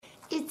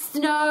It's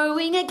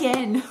snowing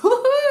again.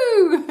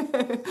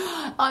 Woohoo!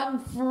 I'm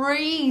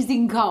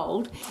freezing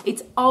cold.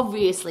 It's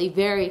obviously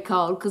very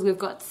cold because we've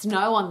got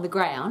snow on the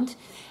ground.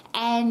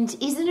 And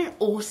isn't it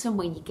awesome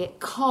when you get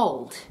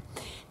cold?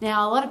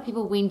 Now, a lot of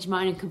people whinge,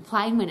 moan and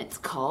complain when it's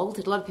cold.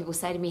 A lot of people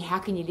say to me, how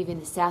can you live in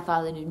the South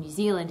Island of New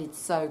Zealand? It's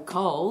so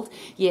cold.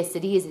 Yes,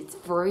 it is. It's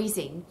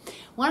freezing.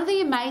 One of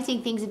the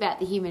amazing things about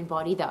the human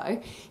body,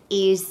 though,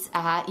 is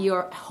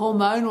your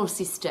hormonal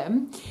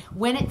system.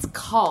 When it's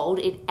cold,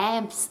 it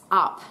amps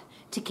up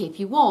to keep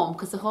you warm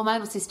because the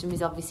hormonal system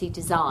is obviously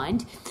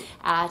designed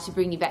to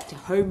bring you back to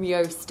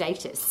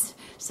homeostasis.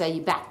 So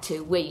you're back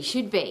to where you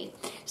should be.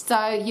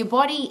 So your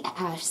body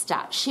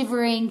starts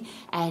shivering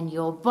and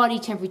your body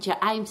temperature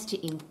aims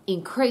to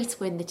increase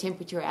when the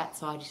temperature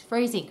outside is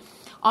freezing.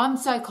 I'm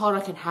so cold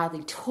I can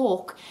hardly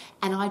talk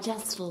and I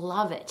just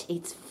love it.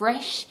 It's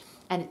fresh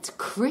and it's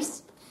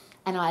crisp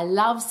and I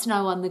love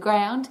snow on the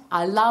ground.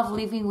 I love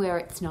living where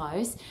it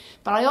snows.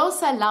 But I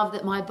also love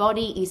that my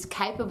body is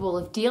capable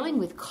of dealing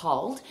with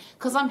cold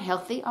because I'm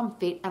healthy, I'm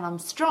fit and I'm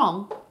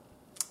strong.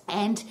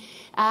 And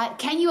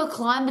can you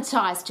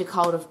acclimatise to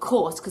cold? Of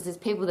course, because there's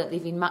people that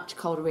live in much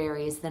colder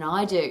areas than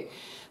I do.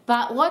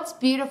 But what's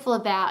beautiful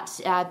about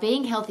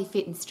being healthy,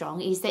 fit and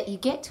strong is that you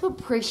get to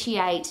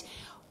appreciate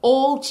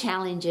all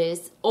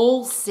challenges,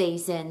 all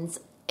seasons,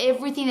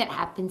 everything that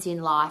happens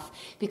in life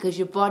because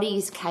your body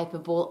is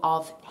capable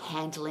of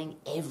handling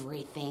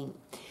everything.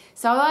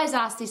 So I always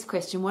ask this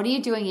question, what are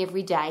you doing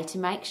every day to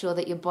make sure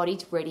that your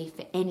body's ready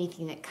for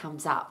anything that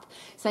comes up?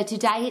 So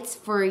today it's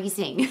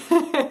freezing.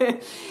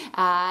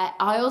 I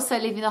also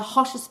live in the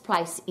hottest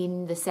place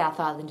in the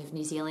South Island of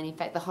New Zealand. In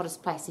fact, the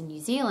hottest place in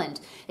New Zealand.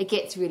 It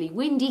gets really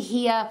windy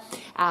here,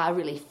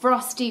 really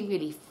frosty,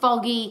 really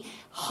foggy,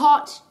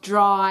 hot,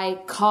 dry,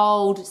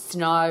 cold,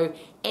 snow,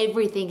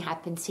 everything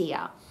happens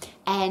here.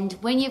 And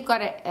when you've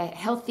got a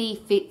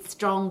healthy, fit,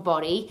 strong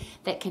body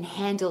that can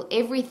handle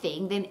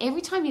everything, then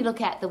every time you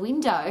look out the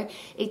window,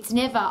 it's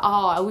never,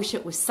 oh, I wish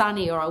it was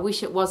sunny or I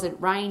wish it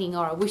wasn't raining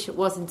or I wish it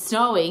wasn't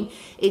snowing.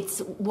 It's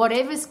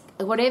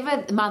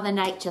whatever Mother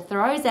Nature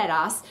throws at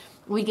us,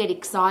 we get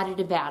excited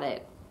about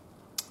it.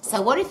 So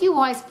what if you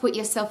always put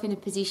yourself in a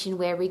position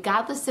where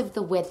regardless of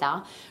the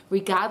weather,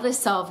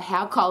 regardless of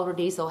how cold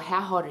it is or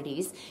how hot it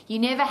is, you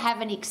never have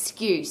an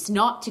excuse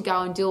not to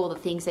go and do all the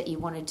things that you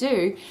want to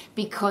do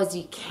because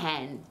you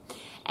can.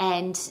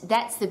 And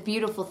that's the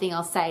beautiful thing,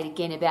 I'll say it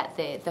again, about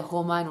the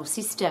hormonal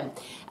system.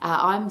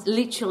 I'm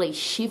literally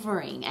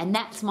shivering, and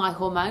that's my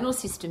hormonal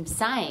system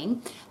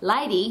saying,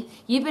 lady,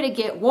 you better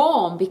get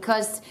warm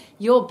because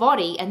your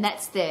body, and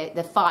that's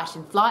the fight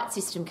and flight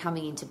system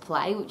coming into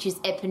play, which is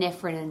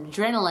epinephrine and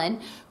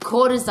adrenaline,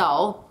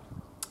 cortisol,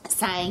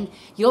 saying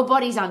your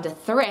body's under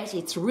threat,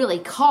 it's really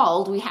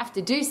cold, we have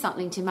to do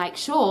something to make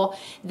sure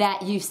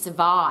that you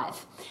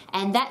survive.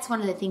 And that's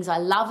one of the things I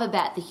love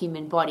about the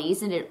human body.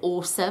 Isn't it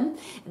awesome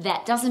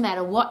that doesn't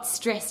matter what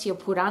stress you're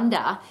put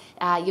under,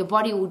 your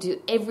body will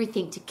do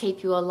everything to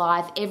keep you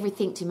alive,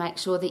 everything to make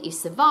sure that you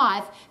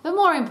survive, but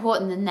more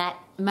important than that,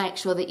 make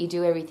sure that you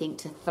do everything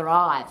to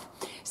thrive.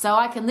 So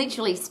I can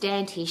literally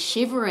stand here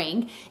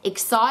shivering,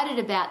 excited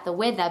about the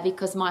weather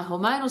because my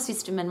hormonal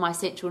system and my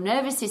central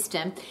nervous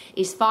system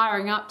is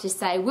firing up to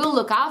say, we'll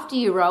look after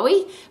you,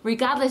 Rowie,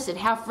 regardless of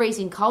how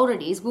freezing cold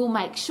it is, we'll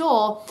make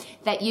sure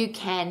that you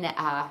can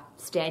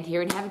stand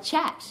here and have a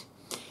chat.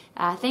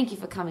 Thank you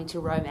for coming to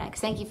Romax.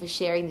 Thank you for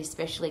sharing this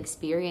special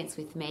experience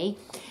with me.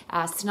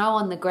 Snow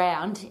on the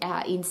ground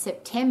in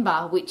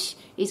September, which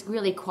is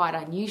really quite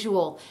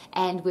unusual,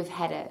 and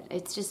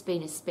it's just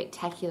been a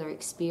spectacular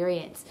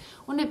experience.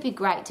 Wouldn't it be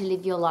great to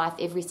live your life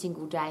every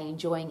single day,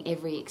 enjoying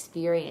every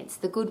experience?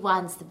 The good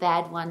ones, the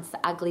bad ones, the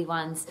ugly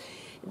ones,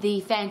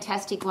 the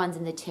fantastic ones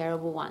and the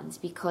terrible ones,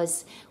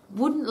 because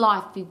wouldn't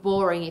life be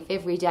boring if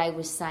every day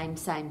was same?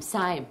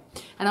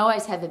 And I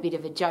always have a bit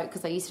of a joke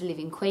because I used to live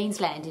in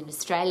Queensland in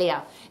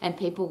Australia and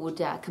people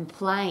would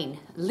complain,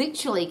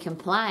 literally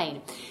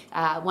complain.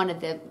 One of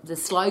the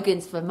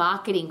slogans for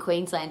marketing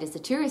Queensland as a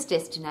tourist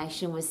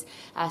destination was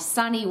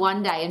sunny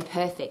one day and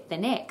perfect the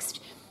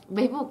next.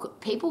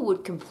 People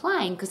would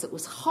complain because it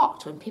was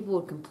hot, and people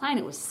would complain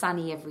it was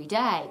sunny every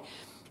day.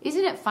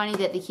 Isn't it funny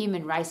that the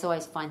human race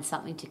always finds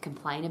something to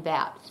complain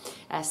about?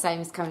 Same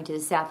as coming to the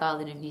South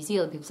Island of New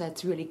Zealand. People say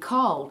it's really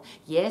cold.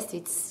 Yes,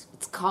 it's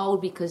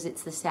cold because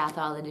it's the South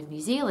Island of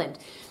New Zealand.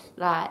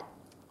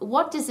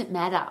 What does it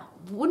matter?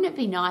 Wouldn't it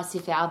be nice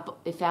if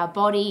our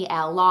body,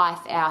 our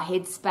life, our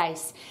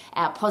headspace,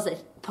 our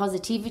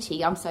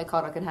positivity, I'm so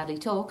cold I can hardly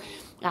talk,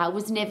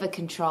 was never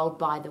controlled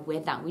by the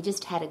weather. We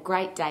just had a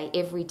great day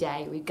every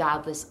day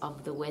regardless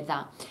of the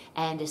weather,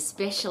 and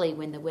especially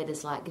when the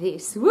weather's like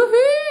this.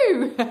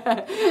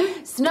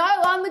 Woohoo!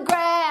 Snow on the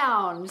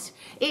ground.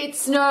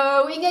 It's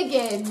snowing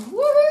again.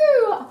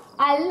 Woohoo!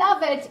 I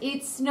love it.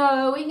 It's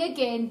snowing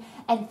again,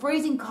 and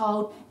freezing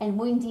cold and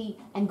windy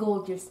and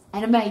gorgeous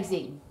and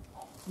amazing.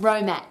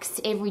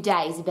 Romax, every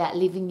day is about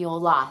living your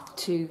life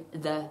to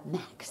the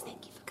max.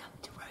 Thank you for coming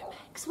to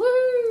Romax.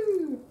 Woo!